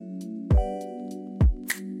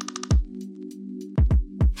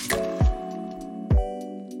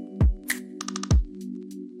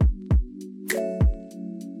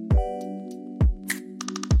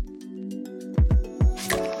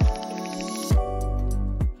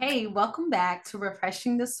Hey, welcome back to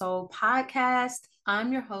Refreshing the Soul podcast.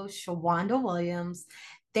 I'm your host, Shawanda Williams.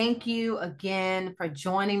 Thank you again for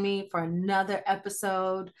joining me for another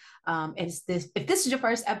episode. If this is your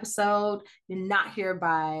first episode, you're not here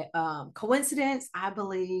by coincidence. I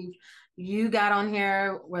believe you got on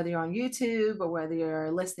here, whether you're on YouTube or whether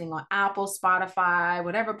you're listening on Apple, Spotify,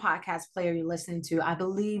 whatever podcast player you're listening to. I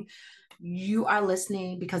believe you are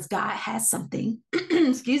listening because God has something,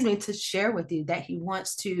 excuse me, to share with you, that He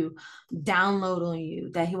wants to download on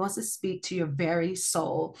you, that He wants to speak to your very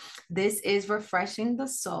soul. This is Refreshing the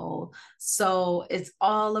Soul. So it's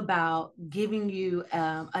all about giving you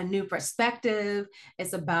a new perspective.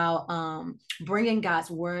 It's about bringing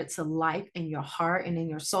God's word to life in your heart and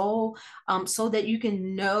in your soul, so that you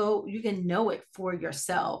can know it for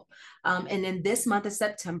yourself. And in this month of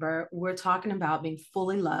September, we're talking about being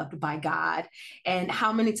fully loved by God. And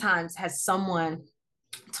how many times has someone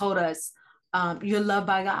told us, you're loved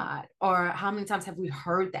by God? Or how many times have we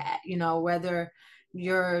heard that, whether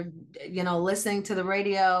you're, listening to the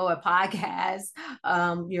radio, a podcast,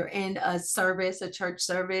 you're in a service, a church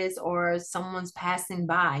service, or someone's passing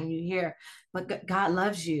by and you hear, but God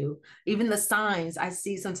loves you. Even the signs I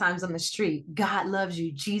see sometimes on the street, God loves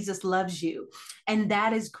you, Jesus loves you. And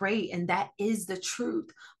that is great. And that is the truth.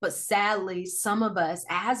 But sadly, some of us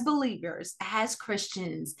as believers, as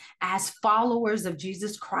Christians, as followers of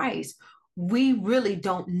Jesus Christ, we really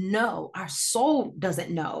don't know. Our soul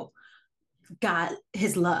doesn't know God,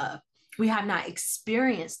 His love. We have not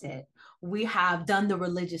experienced it. We have done the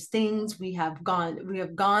religious things. We have gone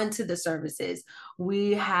to the services.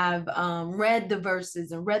 We have read the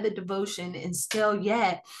verses and read the devotion, and still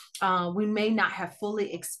yet we may not have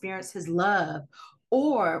fully experienced His love,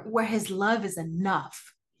 or where His love is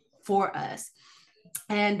enough for us.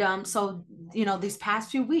 And so, these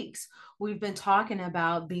past few weeks, we've been talking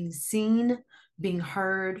about being seen, being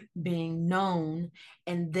heard, being known.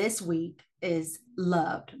 And this week is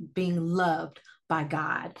being loved by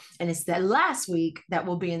God. And it's that last week that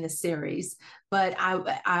will be in the series. But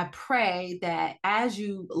I pray that as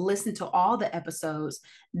you listen to all the episodes,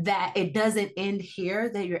 that it doesn't end here,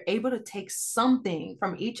 that you're able to take something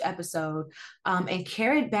from each episode and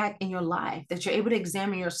carry it back in your life, that you're able to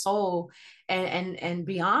examine your soul and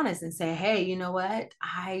be honest and say, hey, you know what?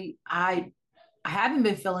 I haven't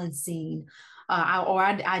been feeling seen.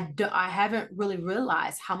 I haven't really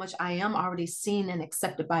realized how much I am already seen and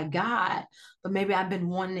accepted by God, but maybe I've been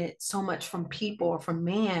wanting it so much from people or from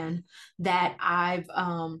man that I've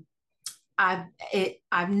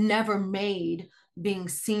never made being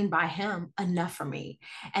seen by Him enough for me.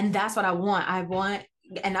 And that's what I want.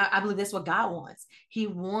 And I believe that's what God wants. He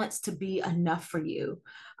wants to be enough for you.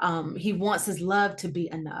 He wants His love to be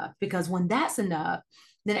enough, because when that's enough,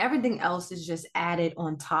 then everything else is just added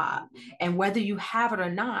on top. And whether you have it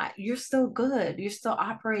or not, you're still good. You're still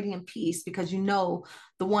operating in peace, because you know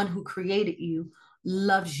the one who created you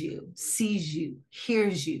loves you, sees you,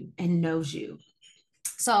 hears you, and knows you.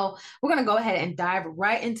 So we're going to go ahead and dive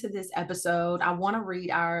right into this episode. I want to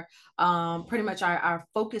read our pretty much our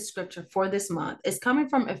focus scripture for this month. It's coming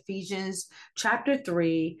from Ephesians chapter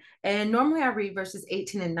 3. And normally I read verses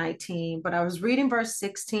 18 and 19, but I was reading verse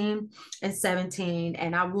 16 and 17,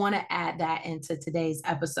 and I want to add that into today's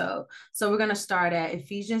episode. So we're going to start at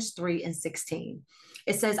Ephesians 3 and 16.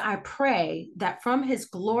 It says, I pray that from His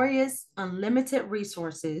glorious, unlimited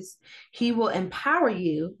resources, He will empower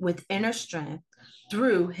you with inner strength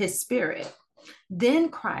through His Spirit. Then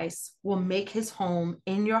Christ will make His home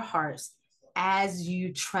in your hearts as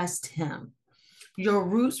you trust Him. Your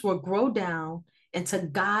roots will grow down into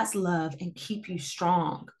God's love and keep you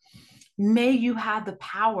strong. May you have the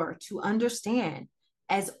power to understand,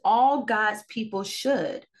 as all God's people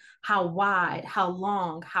should, how wide, how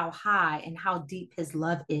long, how high, and how deep His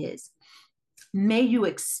love is. May you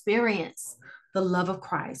experience the love of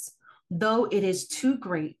Christ, though it is too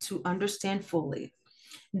great to understand fully.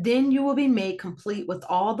 Then you will be made complete with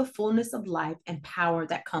all the fullness of life and power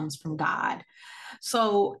that comes from God.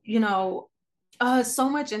 So, so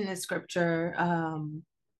much in this scripture.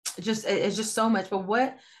 It's just so much. But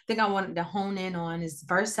what thing I wanted to hone in on is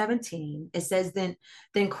verse 17. It says, then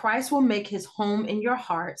Christ will make His home in your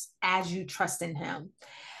hearts as you trust in Him.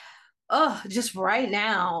 Oh, just right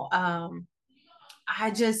now,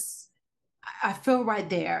 I feel right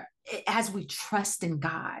there, as we trust in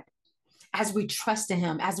God, as we trust in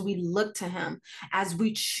Him, as we look to Him, as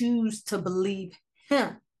we choose to believe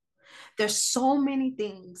Him. There's so many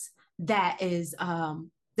things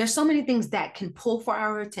there's so many things that can pull for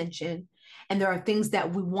our attention. And there are things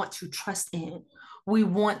that we want to trust in. We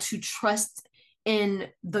want to trust in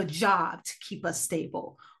the job to keep us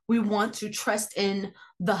stable. We want to trust in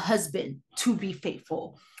the husband to be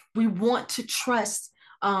faithful. We want to trust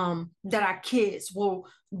that our kids will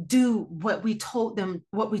do what we told them,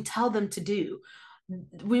 what we tell them to do.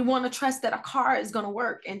 We want to trust that a car is going to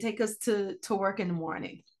work and take us to work in the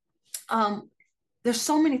morning. There's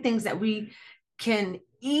so many things that we can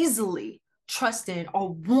easily trust in or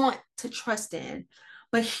want to trust in.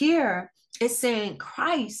 But here it's saying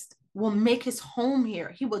Christ will make his home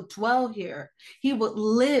here. He will dwell here. He will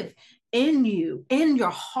live in you, in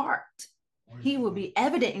your heart. He will be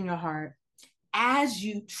evident in your heart as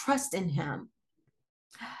you trust in him.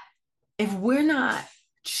 If we're not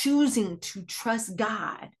choosing to trust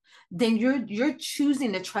God, then you're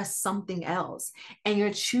choosing to trust something else, and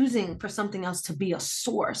you're choosing for something else to be a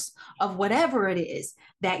source of whatever it is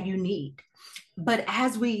that you need. But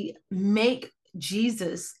as we make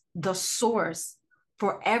Jesus the source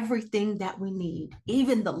for everything that we need,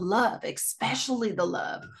 even the love, especially the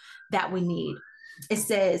love that we need, it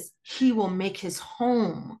says he will make his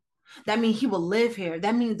home. That means he will live here.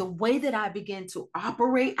 That means the way that I begin to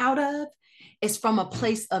operate out of is from a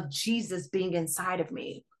place of Jesus being inside of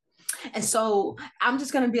me. And so I'm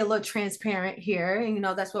just going to be a little transparent here. And, you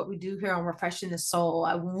know, that's what we do here on Refreshing the Soul.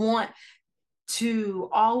 I want to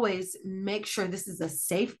always make sure this is a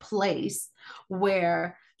safe place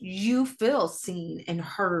where you feel seen and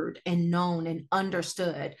heard and known and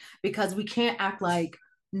understood, because we can't act like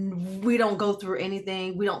we don't go through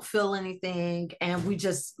anything, we don't feel anything, and we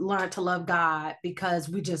just learn to love God because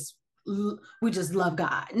we just love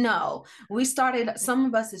God. No, some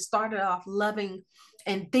of us have started off loving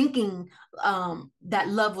and thinking that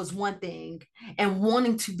love was one thing, and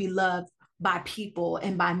wanting to be loved by people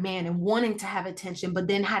and by man, and wanting to have attention, but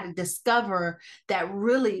then had to discover that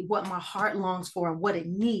really what my heart longs for and what it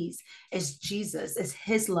needs is Jesus, is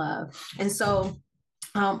his love. And so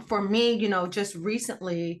for me, you know, just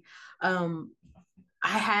recently, I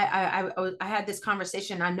had this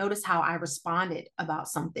conversation. I noticed how I responded about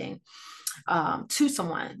something to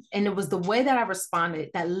someone, and it was the way that I responded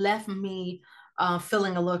that left me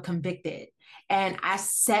feeling a little convicted. And I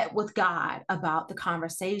sat with God about the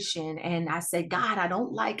conversation, and I said, God, I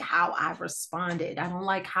don't like how I responded. I don't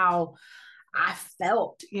like how I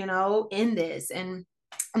felt, you know, in this. And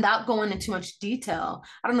without going into too much detail,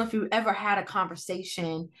 I don't know if you ever had a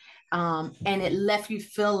conversation and it left you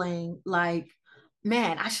feeling like,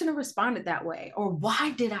 man, I shouldn't have responded that way, or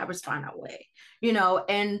why did I respond that way? You know,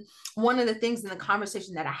 and one of the things in the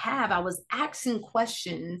conversation that I was asking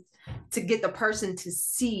questions to get the person to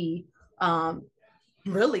see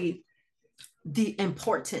really the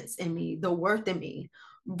importance in me, the worth in me,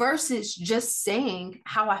 versus just saying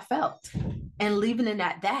how I felt and leaving it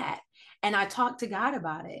at that. And I talked to God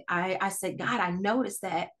about it. I said, God, I noticed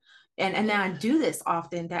that, and then I do this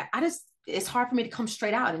often, that it's hard for me to come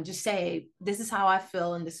straight out and just say, this is how I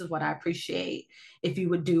feel, and this is what I appreciate if you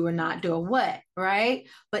would do or not do, or what, right?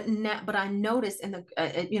 But I noticed in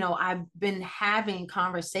the, you know, I've been having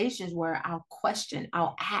conversations where I'll question,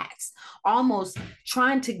 I'll ask, almost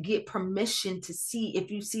trying to get permission to see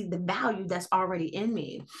if you see the value that's already in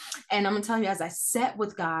me. And I'm gonna tell you, as I sat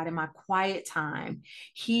with God in my quiet time,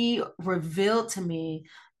 he revealed to me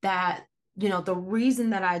that, you know, the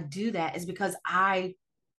reason that I do that is because I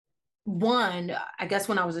guess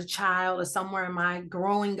when I was a child or somewhere in my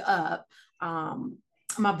growing up,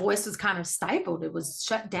 my voice was kind of stifled. It was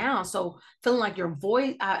shut down. So feeling like your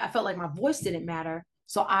voice, I felt like my voice didn't matter.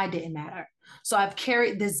 So I didn't matter. So I've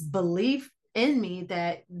carried this belief in me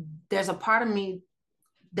that there's a part of me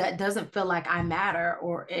that doesn't feel like I matter,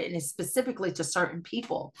 or it is specifically to certain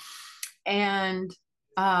people. And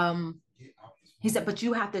he said, but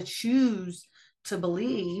you have to choose to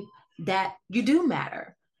believe that you do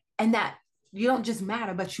matter, and that you don't just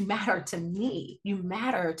matter, but you matter to me. You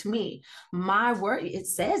matter to me. My word, it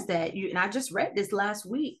says that you, and I just read this last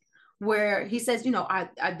week, where he says, you know,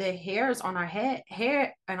 the hairs on our head,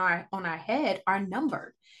 on our head are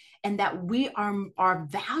numbered, and that we are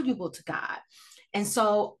valuable to God. And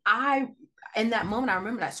so in that moment, I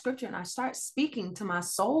remember that scripture, and I start speaking to my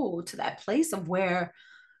soul, to that place of where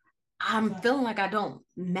I'm feeling like I don't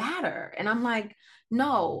matter. And I'm like,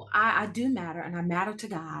 no, I do matter, and I matter to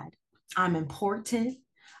God. I'm important.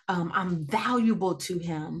 I'm valuable to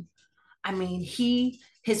him. I mean,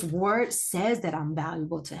 his word says that I'm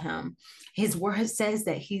valuable to him. His word says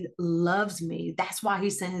that he loves me. That's why he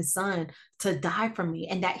sent his son to die for me,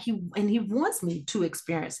 and that he wants me to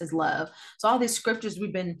experience his love. So all these scriptures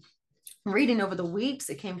we've been reading over the weeks,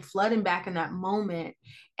 it came flooding back in that moment.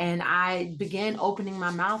 And I began opening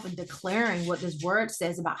my mouth and declaring what this word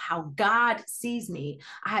says about how God sees me.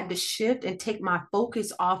 I had to shift and take my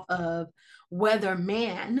focus off of whether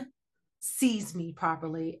man sees me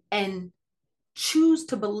properly, and choose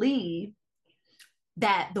to believe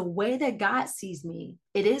that the way that God sees me,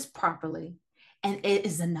 it is properly and it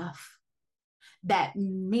is enough. That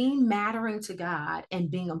me mattering to God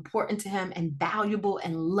and being important to him and valuable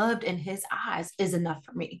and loved in his eyes is enough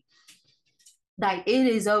for me. Like, it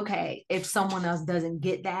is okay if someone else doesn't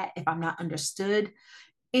get that, if I'm not understood,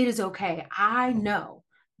 it is okay. I know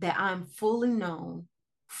that I'm fully known,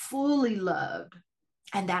 fully loved,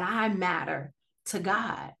 and that I matter to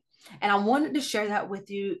God. And I wanted to share that with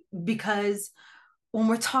you because when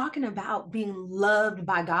we're talking about being loved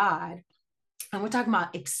by God and we're talking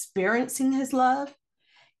about experiencing his love,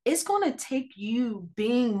 it's going to take you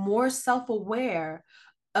being more self aware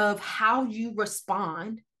of how you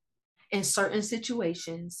respond in certain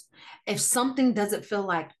situations. If something doesn't feel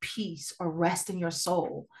like peace or rest in your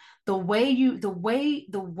soul, the way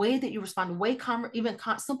that you respond, the way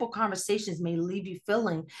simple conversations may leave you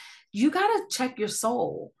feeling, you got to check your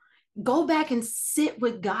soul. Go back and sit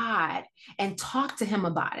with God and talk to him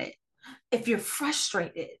about it. If you're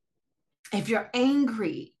frustrated, if you're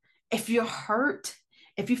angry, if you're hurt,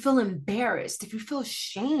 if you feel embarrassed, if you feel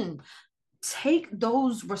shame, take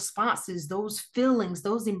those responses, those feelings,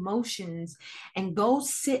 those emotions, and go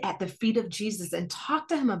sit at the feet of Jesus and talk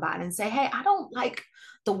to him about it and say, hey, I don't like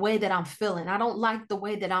the way that I'm feeling. I don't like the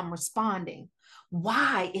way that I'm responding.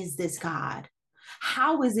 Why is this, God?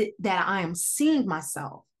 How is it that I am seeing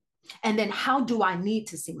myself? And then how do I need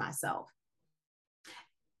to see myself?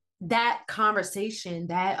 That conversation,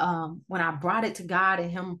 that when I brought it to God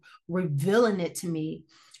and him revealing it to me,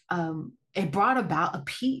 it brought about a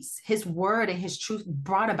peace. His word and his truth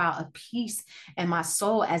brought about a peace in my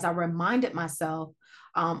soul as I reminded myself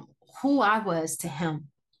who I was to him.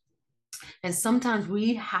 And sometimes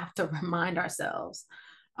we have to remind ourselves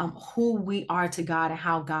who we are to God and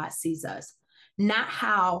how God sees us, not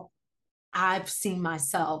how I've seen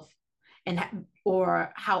myself and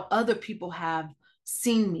or how other people have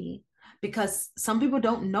seen me, because some people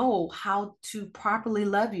don't know how to properly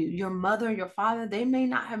love you. Your mother, your father, they may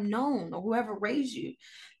not have known, or whoever raised you,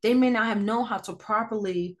 they may not have known how to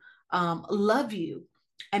properly love you.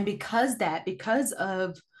 And because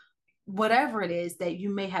of whatever it is that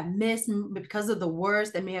you may have missed, because of the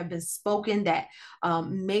words that may have been spoken that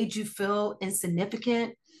made you feel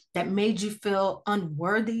insignificant, that made you feel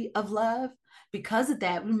unworthy of love, because of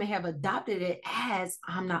that, we may have adopted it as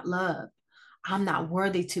I'm not loved. I'm not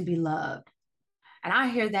worthy to be loved. And I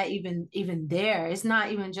hear that even there. It's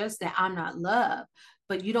not even just that I'm not loved,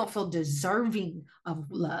 but you don't feel deserving of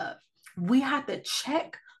love. We have to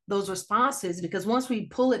check those responses, because once we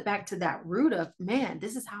pull it back to that root of, man,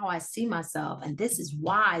 this is how I see myself, and this is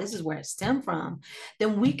why, this is where it stemmed from,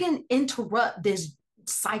 then we can interrupt this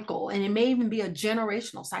cycle. And it may even be a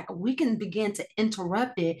generational cycle. We can begin to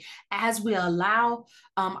interrupt it as we allow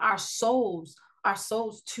our souls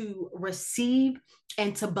to receive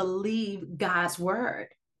and to believe God's word,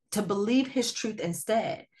 to believe his truth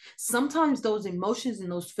instead. Sometimes those emotions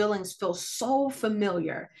and those feelings feel so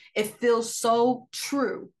familiar. It feels so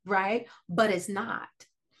true, right? But it's not.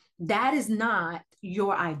 That is not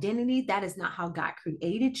your identity. That is not how God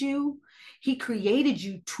created you. He created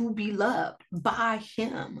you to be loved by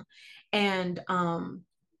him. And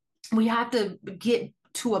we have to get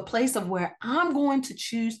to a place of where I'm going to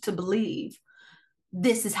choose to believe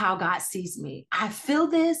this is how God sees me. I feel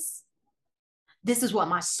this. This is what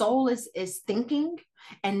my soul is thinking.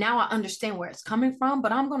 And now I understand where it's coming from,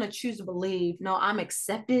 but I'm going to choose to believe, no, I'm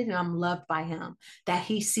accepted and I'm loved by him, that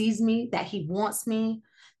he sees me, that he wants me,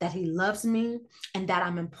 that he loves me, and that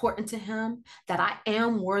I'm important to him, that I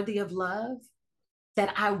am worthy of love,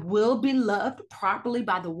 that I will be loved properly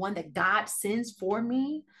by the one that God sends for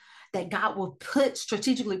me, that God will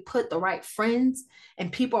strategically put the right friends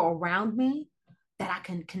and people around me that I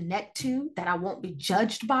can connect to, that I won't be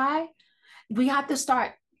judged by. We have to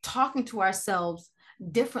start talking to ourselves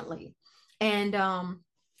differently. And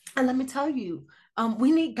let me tell you,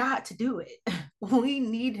 we need God to do it. We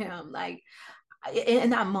need him. Like,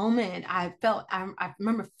 in that moment, I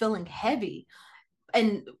remember feeling heavy.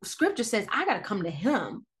 And scripture says I got to come to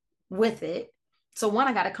him with it. So one,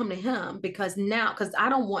 I got to come to him because I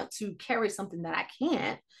don't want to carry something that I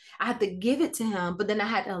can't. I have to give it to him, but then I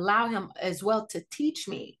had to allow him as well to teach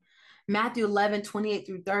me. Matthew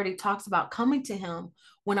 11:28-30 talks about coming to him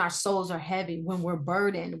when our souls are heavy, when we're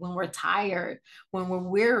burdened, when we're tired, when we're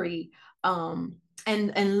weary, and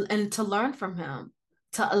to learn from him,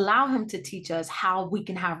 to allow him to teach us how we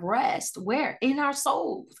can have rest. Where? In our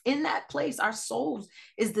souls, in that place. Our souls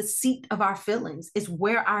is the seat of our feelings. It's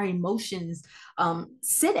where our emotions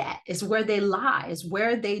sit at. It's where they lie. It's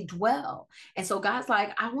where they dwell. And so God's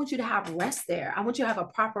like, I want you to have rest there. I want you to have a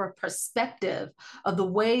proper perspective of the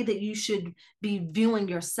way that you should be viewing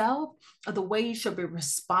yourself, of the way you should be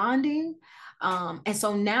responding. And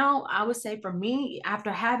so now I would say for me,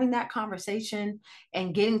 after having that conversation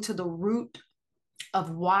and getting to the root of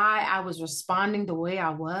why I was responding the way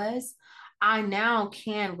I was, I now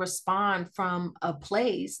can respond from a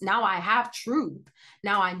place. Now I have truth.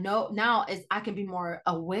 Now I know, now I can be more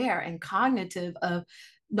aware and cognitive of,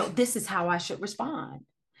 no, this is how I should respond.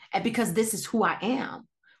 And because this is who I am,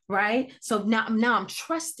 right? So now I'm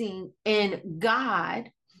trusting in God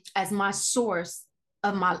as my source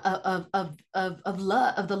of my of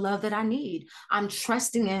love, of the love that I need. I'm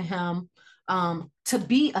trusting in him to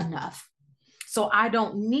be enough. So I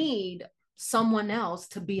don't need someone else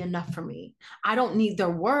to be enough for me. I don't need their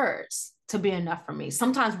words to be enough for me.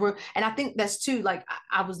 Sometimes and I think that's too, like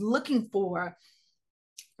I was looking for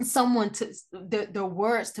someone to, their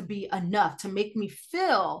words to be enough to make me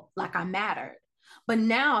feel like I mattered. But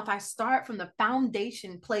now, if I start from the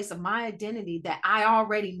foundation place of my identity that I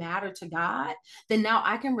already matter to God, then now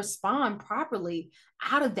I can respond properly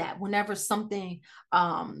out of that whenever something,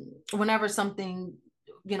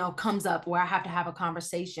 comes up where I have to have a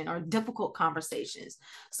conversation or difficult conversations.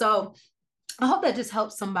 So I hope that just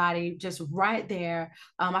helps somebody just right there.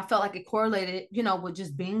 I felt like it correlated, with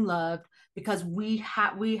just being loved, because we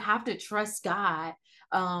have to trust God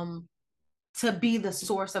to be the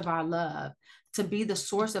source of our love, to be the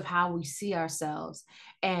source of how we see ourselves,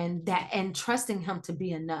 and trusting him to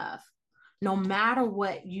be enough. No matter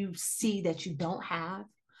what you see that you don't have,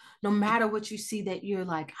 no matter what you see that you're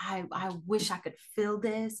like, I wish I could feel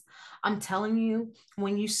this. I'm telling you,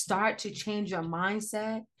 when you start to change your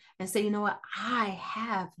mindset and say, you know what, I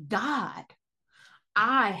have God,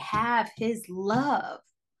 I have his love,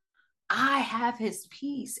 I have his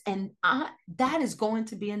peace, and that is going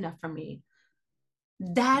to be enough for me.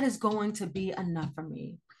 That is going to be enough for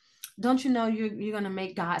me. Don't you know you're going to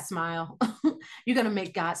make God smile? You're going to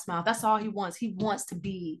make God smile. That's all he wants. He wants to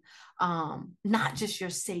be not just your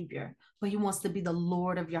savior, but he wants to be the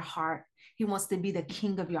Lord of your heart. He wants to be the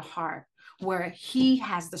king of your heart, where he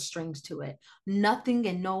has the strings to it. Nothing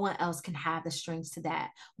and no one else can have the strings to that.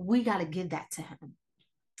 We got to give that to him.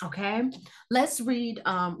 Okay, let's read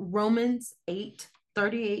Romans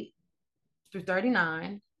 8:38 through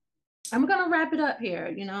 39. I'm gonna wrap it up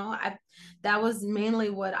here. That was mainly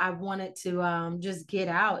what I wanted to just get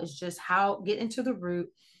out, is just how get into the root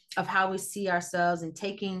of how we see ourselves, and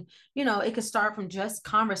taking, it could start from just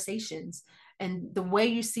conversations and the way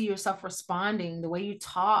you see yourself responding, the way you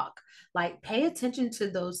talk. Like, pay attention to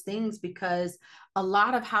those things, because a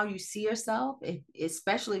lot of how you see yourself,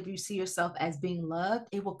 especially if you see yourself as being loved,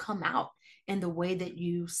 it will come out in the way that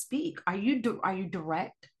you speak. Are you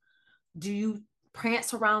direct? Do you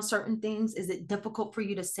prance around certain things? Is it difficult for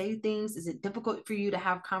you to say things? Is it difficult for you to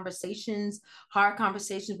have conversations, hard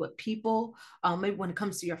conversations with people? Maybe when it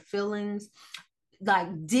comes to your feelings,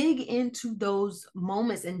 like dig into those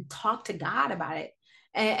moments and talk to God about it.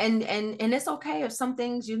 And it's okay if some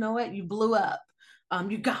things, you know what, you blew up.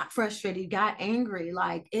 You got frustrated, you got angry.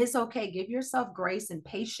 Like, it's okay. Give yourself grace and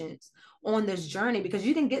patience on this journey, because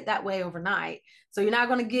you didn't get that way overnight. So you're not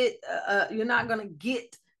going to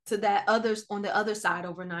get to that others on the other side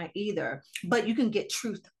overnight either, but you can get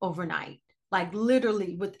truth overnight. Like,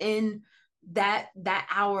 literally within that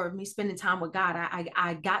hour of me spending time with God,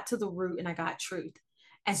 I got to the root and I got truth.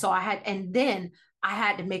 And then I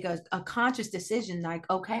had to make a conscious decision, like,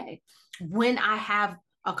 okay, when I have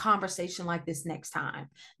a conversation like this next time,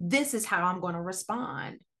 this is how I'm going to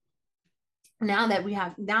respond. Now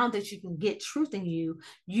that you can get truth in you,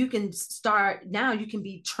 you can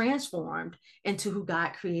be transformed into who God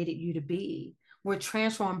created you to be. We're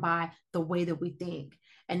transformed by the way that we think.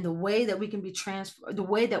 And the way that we can be transformed, the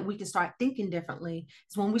way that we can start thinking differently,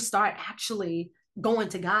 is when we start actually going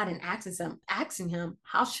to God and asking him,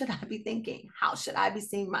 how should I be thinking? How should I be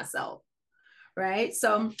seeing myself? Right?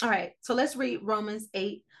 So, all right. So let's read Romans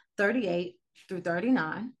 8:38 through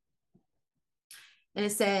 39. And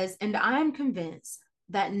it says, and I'm convinced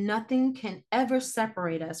that nothing can ever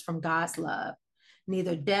separate us from God's love,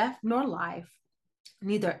 neither death nor life,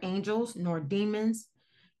 neither angels nor demons,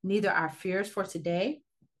 neither our fears for today,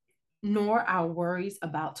 nor our worries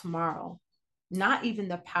about tomorrow. Not even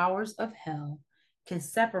the powers of hell can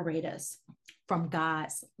separate us from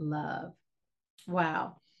God's love.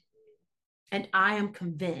 Wow. And I am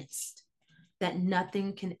convinced that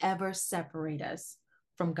nothing can ever separate us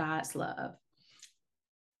from God's love.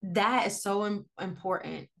 That is so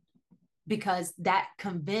important, because that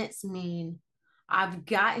convinced me, I've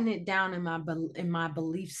gotten it down in my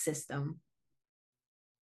belief system,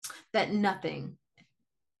 that nothing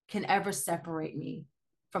can ever separate me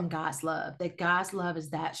from God's love, that God's love is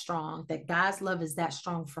that strong, that God's love is that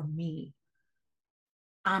strong for me.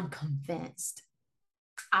 I'm convinced.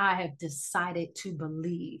 I have decided to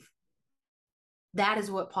believe. That is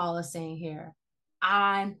what Paul is saying here.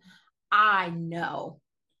 I know,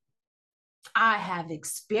 I have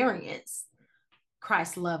experienced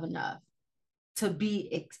Christ's love enough to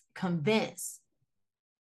be convinced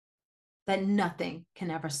that nothing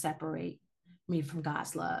can ever separate me from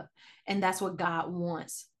God's love. And that's what God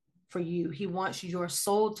wants for you. He wants your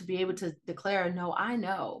soul to be able to declare, no, I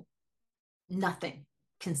know nothing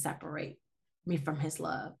can separate me from his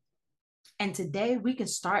love. And today we can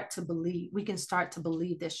start to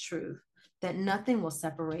believe this truth, that nothing will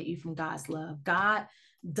separate you from God's love. God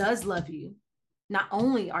does love you. Not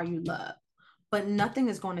only are you loved, but nothing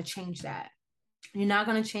is going to change that. You're not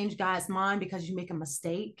going to change God's mind because you make a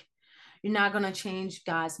mistake. You're not going to change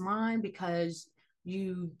God's mind because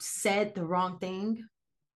you said the wrong thing,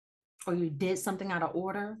 or you did something out of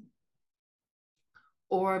order,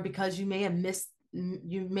 or because you may have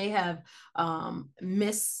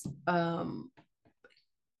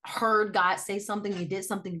heard God say something, you did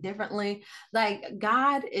something differently. Like,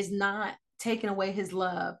 God is not taking away his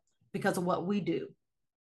love because of what we do.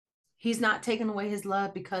 He's not taking away his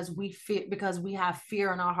love because we have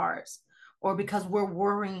fear in our hearts, or because we're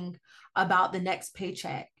worrying about the next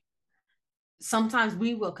paycheck. Sometimes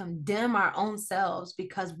we will condemn our own selves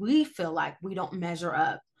because we feel like we don't measure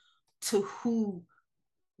up to who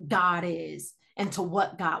God is and to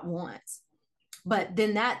what God wants. But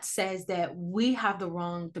then that says that we have the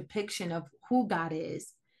wrong depiction of who God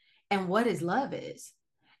is and what his love is.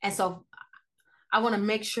 And so I want to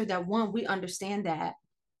make sure that, one, we understand that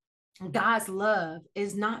God's love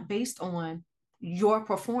is not based on your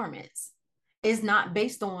performance. It's not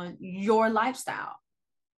based on your lifestyle.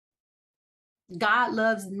 God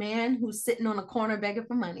loves the man who's sitting on a corner begging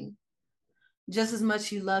for money just as much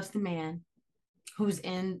he loves the man who's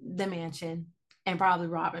in the mansion and probably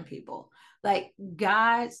robbing people. Like,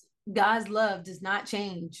 God's love does not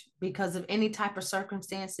change because of any type of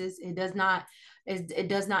circumstances. It does not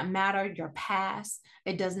matter your past.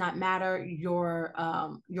 It does not matter your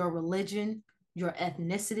religion, your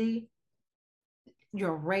ethnicity,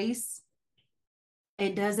 your race.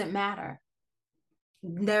 It doesn't matter.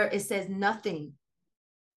 It says nothing,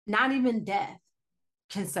 not even death,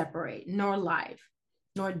 can separate, nor life,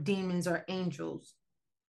 nor demons or angels.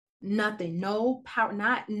 Nothing, no power,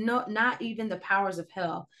 not even the powers of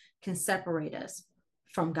hell can separate us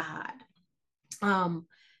from God.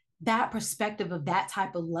 That perspective of that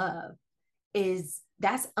type of love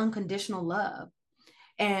that's unconditional love.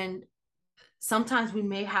 And sometimes we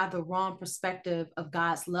may have the wrong perspective of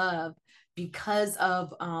God's love because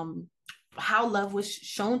of how love was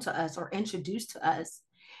shown to us or introduced to us.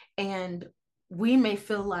 And we may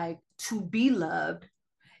feel like, to be loved,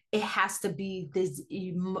 it has to be these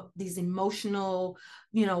emotional,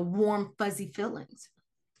 warm, fuzzy feelings.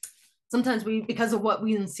 Sometimes because of what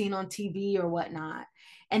we've seen on TV or whatnot.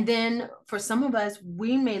 And then for some of us,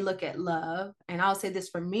 we may look at love, and I'll say this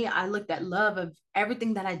for me, I looked at love of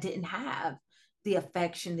everything that I didn't have: the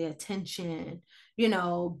affection, the attention,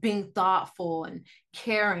 being thoughtful and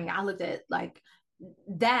caring. I looked at like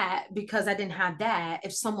that because I didn't have that.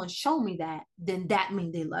 If someone showed me that, then that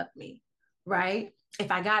means they love me, right?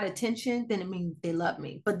 If I got attention, then it means they love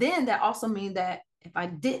me. But then that also means that if I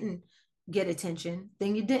didn't get attention,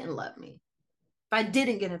 then you didn't love me. If I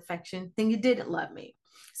didn't get affection, then you didn't love me.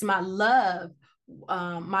 So my love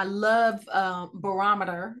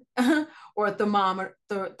barometer or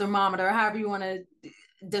thermometer, however you want to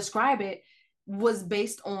describe it, was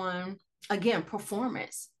based on, again,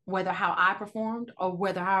 performance, whether how I performed or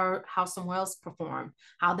whether how someone else performed,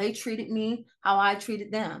 how they treated me, how I treated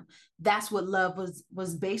them. That's what love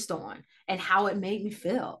was based on, and how it made me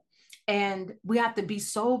feel. And we have to be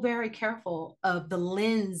so very careful of the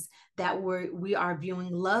lens that we are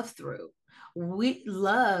viewing love through. True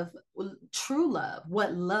love,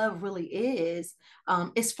 what love really is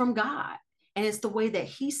from God. And it's the way that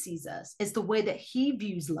he sees us. It's the way that he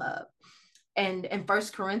views love. And in 1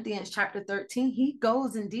 Corinthians chapter 13, he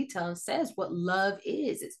goes in detail and says what love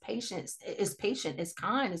is. It's patience, it's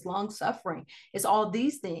kind, it's long suffering, it's all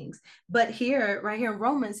these things. But right here in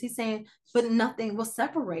Romans, he's saying, but nothing will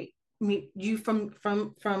separate you from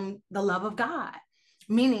the love of God.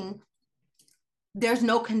 Meaning there's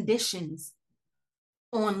no conditions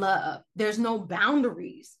on love. There's no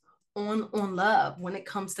boundaries on love when it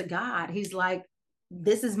comes to God. He's like,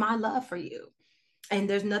 this is my love for you. And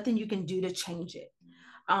there's nothing you can do to change it.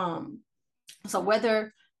 So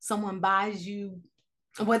whether someone buys you,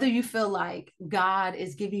 whether you feel like God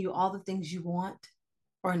is giving you all the things you want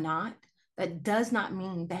or not, that does not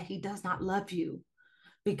mean that he does not love you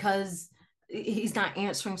because he's not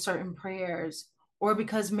answering certain prayers, or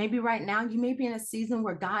because maybe right now you may be in a season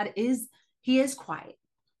where he is quiet.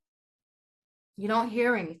 You don't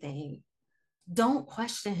hear anything. Don't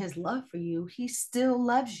question his love for you. He still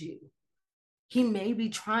loves you. He may be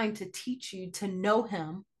trying to teach you to know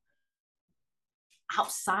him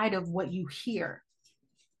outside of what you hear.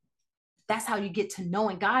 That's how you get to know.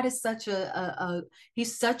 And God is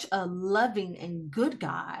he's such a loving and good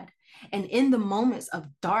God. And in the moments of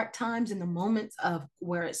dark times, in the moments of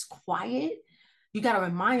where it's quiet, you got to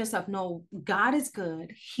remind yourself, no, God is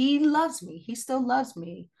good. He loves me. He still loves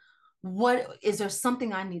me. What is there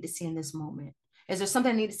something I need to see in this moment? Is there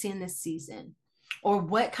something I need to see in this season? Or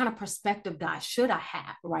what kind of perspective, God, should I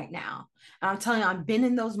have right now? And I'm telling you, I've been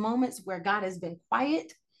in those moments where God has been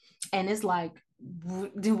quiet and it's like,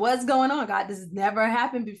 what's going on, God? This has never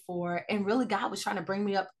happened before. And really, God was trying to bring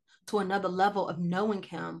me up to another level of knowing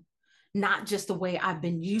him, not just the way I've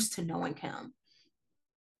been used to knowing him.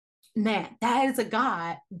 Man, that is a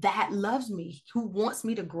God that loves me, who wants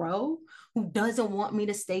me to grow, who doesn't want me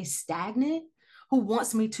to stay stagnant, who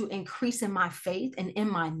wants me to increase in my faith and in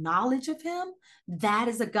my knowledge of him. That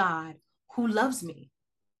is a God who loves me.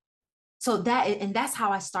 So that's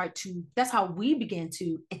how that's how we begin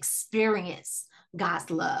to experience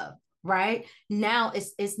God's love. Right now,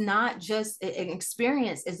 it's not just an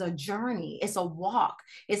experience, it's a journey, it's a walk,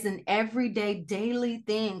 it's an everyday, daily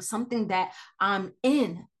thing, something that I'm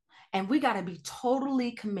in. And we got to be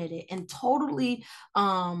totally committed and totally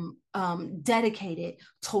dedicated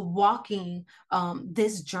to walking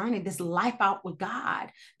this journey, this life out with God,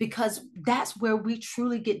 because that's where we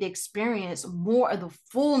truly get to experience more of the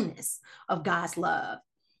fullness of God's love.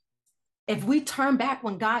 If we turn back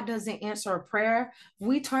when God doesn't answer a prayer,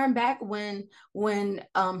 we turn back when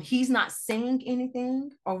he's not saying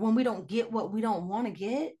anything, or when we don't get what we don't want to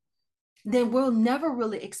get, then we'll never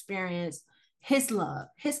really experience his love,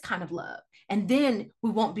 his kind of love. And then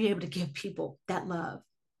we won't be able to give people that love.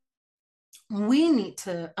 We need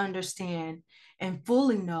to understand and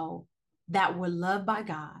fully know that we're loved by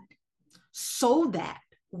God so that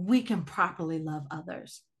we can properly love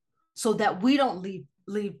others, so that we don't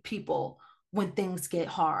leave people when things get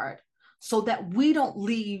hard, so that we don't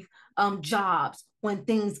leave jobs when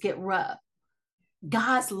things get rough.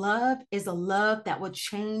 God's love is a love that will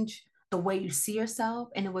change the way you see yourself,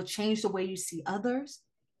 and it will change the way you see others.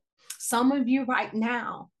 Some of you right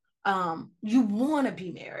now, you want to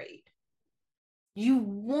be married. You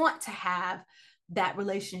want to have that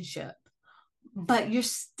relationship, but you're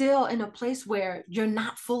still in a place where you're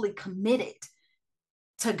not fully committed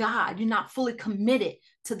to God. You're not fully committed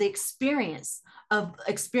to the experience of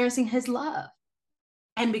experiencing his love.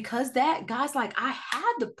 And because that, God's like, I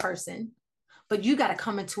have the person, but you got to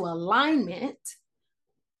come into alignment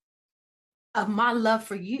of my love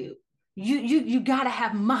for you. You got to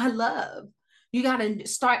have my love. You got to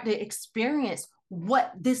start to experience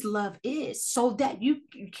what this love is, so that you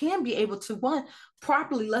can be able to, one,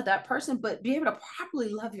 properly love that person, but be able to properly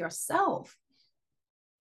love yourself.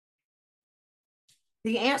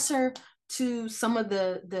 The answer to some of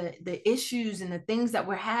the issues and the things that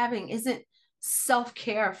we're having isn't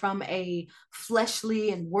self-care from a fleshly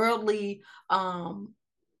and worldly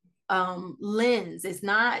lens. It's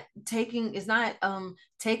not taking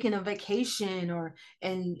a vacation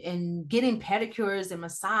and getting pedicures and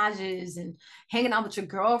massages and hanging out with your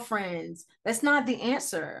girlfriends. That's not the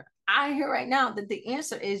answer. I hear right now that the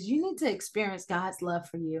answer is you need to experience God's love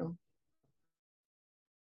for you.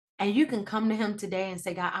 And you can come to him today and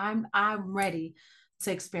say, God, I'm ready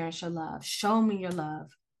to experience your love. Show me your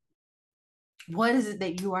love. What is it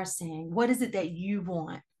that you are saying? What is it that you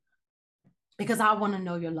want? Because I want to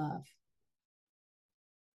know your love.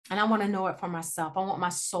 And I want to know it for myself. I want my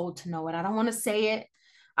soul to know it. I don't want to say it.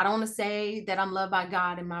 I don't want to say that I'm loved by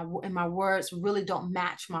God and my words really don't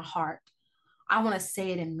match my heart. I want to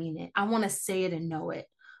say it and mean it. I want to say it and know it.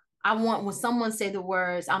 I want, when someone say the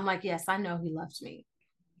words, I'm like, yes, I know he loves me.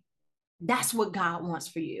 That's what God wants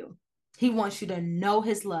for you. He wants you to know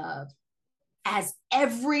his love, as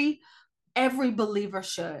every believer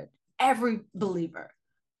should. Every believer.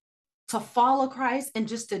 To follow Christ and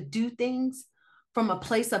just to do things from a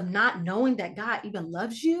place of not knowing that God even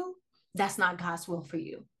loves you, that's not God's will for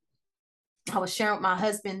you. I was sharing with my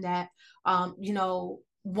husband that,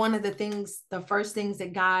 one of the first things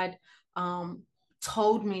that God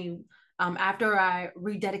told me after I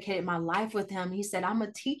rededicated my life with him, he said, I'm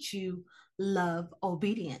going to teach you love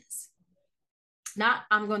obedience. Not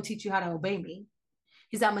I'm going to teach you how to obey me.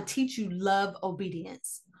 He said, I'm going to teach you love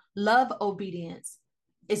obedience. Love obedience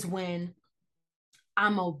is when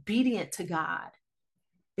I'm obedient to God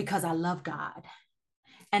because I love God.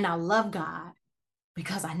 And I love God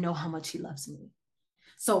because I know how much he loves me.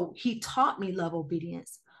 So he taught me love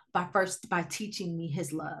obedience by teaching me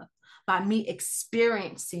his love, by me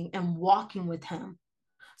experiencing and walking with him.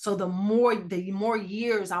 So the more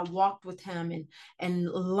years I walked with him and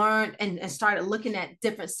learned and started looking at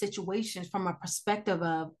different situations from a perspective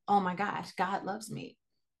of, oh my gosh, God loves me.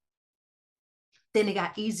 Then it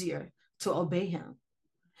got easier to obey him.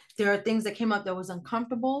 There are things that came up that was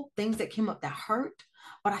uncomfortable, things that came up that hurt,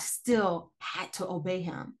 but I still had to obey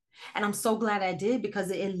him. And I'm so glad I did,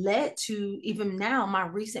 because it led to even now my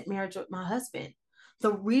recent marriage with my husband.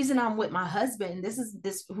 The reason I'm with my husband,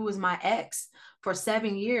 this who was my ex for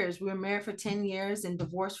 7 years. We were married for 10 years and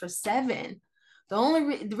divorced for 7.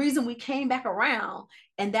 The reason we came back around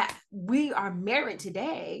and that we are married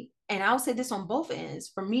today, and I'll say this on both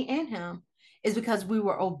ends, for me and him, is because we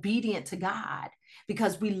were obedient to God,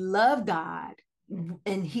 because we love God.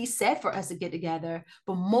 And he said for us to get together,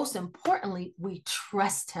 but most importantly, we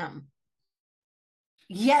trust him.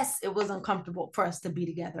 Yes, it was uncomfortable for us to be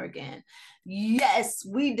together again. Yes,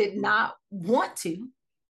 we did not want to.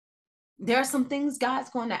 There are some things God's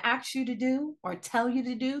going to ask you to do or tell you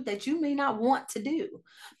to do that you may not want to do,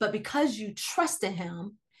 but because you trust in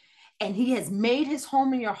him and he has made his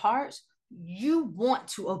home in your heart, you want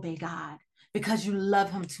to obey God because you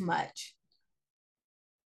love him too much.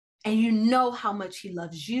 And you know how much he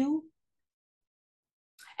loves you.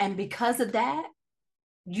 And because of that,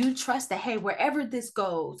 you trust that, hey, wherever this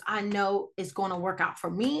goes, I know it's going to work out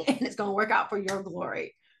for me and it's going to work out for your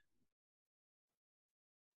glory.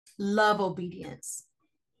 Love obedience.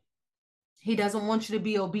 He doesn't want you to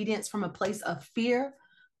be obedience from a place of fear,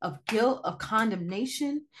 of guilt, of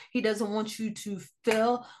condemnation. He doesn't want you to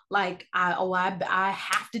feel like I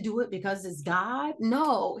have to do it because it's God.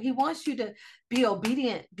 No, he wants you to be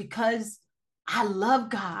obedient because I love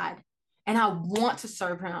God and I want to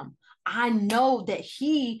serve him. I know that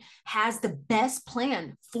he has the best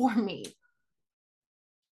plan for me.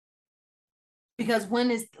 Because when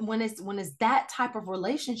it's that type of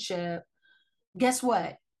relationship, guess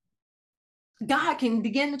what? God can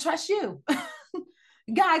begin to trust you.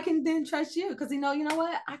 God can then trust you because you know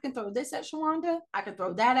what? I can throw this at Shawanda. I can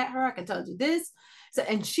throw that at her. I can tell you this. So,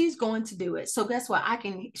 and she's going to do it. So guess what?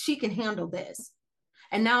 She can handle this.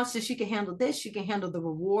 And now since she can handle this, she can handle the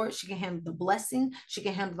reward. She can handle the blessing. She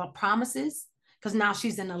can handle the promises because now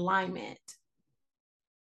she's in alignment.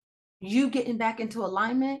 You getting back into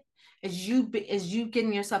alignment is you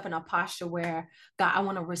getting yourself in a posture where, God, I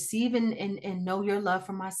want to receive and know your love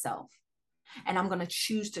for myself. And I'm going to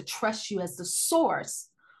choose to trust you as the source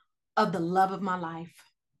of the love of my life.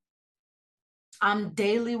 I'm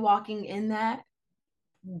daily walking in that,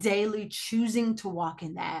 daily choosing to walk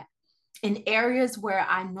in that, in areas where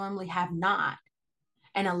I normally have not,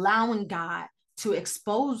 and allowing God to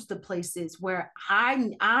expose the places where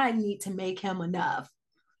I need to make him enough.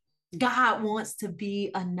 God wants to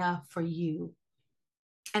be enough for you.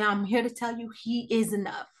 And I'm here to tell you, he is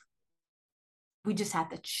enough. We just have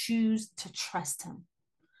to choose to trust him.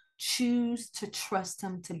 Choose to trust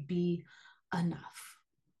him to be enough.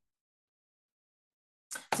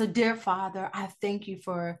 So, dear Father, I thank you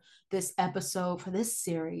for this episode, for this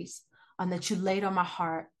series that you laid on my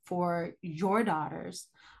heart for your daughters.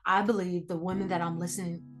 I believe the women that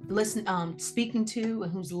I'm speaking to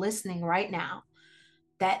and who's listening right now,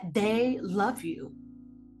 that they love you.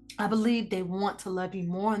 I believe they want to love you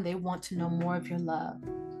more and they want to know more of your love.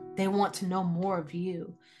 They want to know more of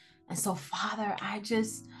you. And so, Father, I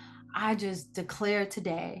just declare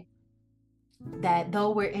today that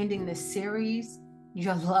though we're ending this series,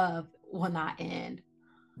 your love will not end.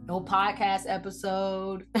 No podcast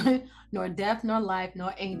episode, nor death, nor life,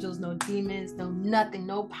 nor angels, no demons, no nothing,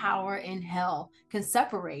 no power in hell can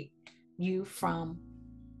separate you from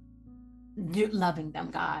you loving them,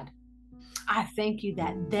 God. I thank you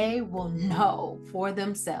that they will know for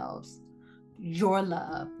themselves your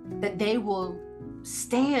love, that they will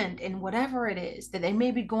stand in whatever it is that they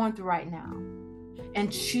may be going through right now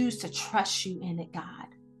and choose to trust you in it, God.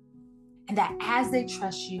 And that as they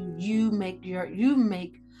trust you, you make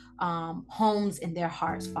homes in their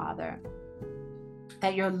hearts, Father.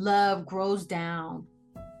 That your love grows down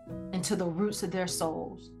into the roots of their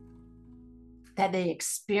souls. That they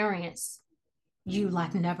experience you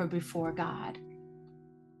like never before, God.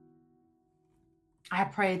 I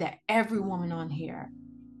pray that every woman on here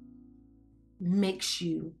makes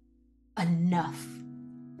you enough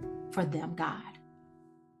for them, God.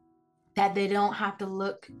 That they don't have to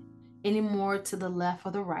look anymore to the left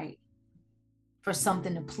or the right for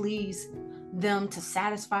something to please them, to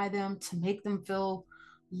satisfy them, to make them feel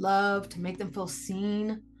loved, to make them feel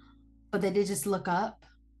seen, but that they just look up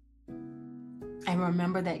and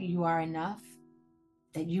remember that you are enough,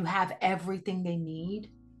 that you have everything they need.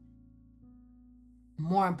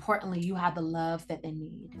 More importantly, you have the love that they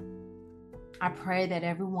need. I pray that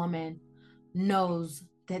every woman knows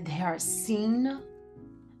that they are seen,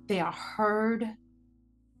 they are heard,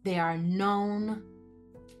 they are known,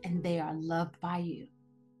 and they are loved by you.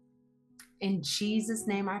 In Jesus'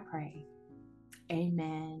 name I pray.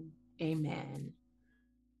 Amen. Amen.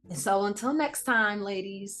 And so until next time,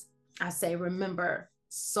 ladies, I say remember,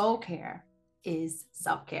 soul care is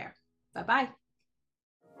self-care. Bye-bye.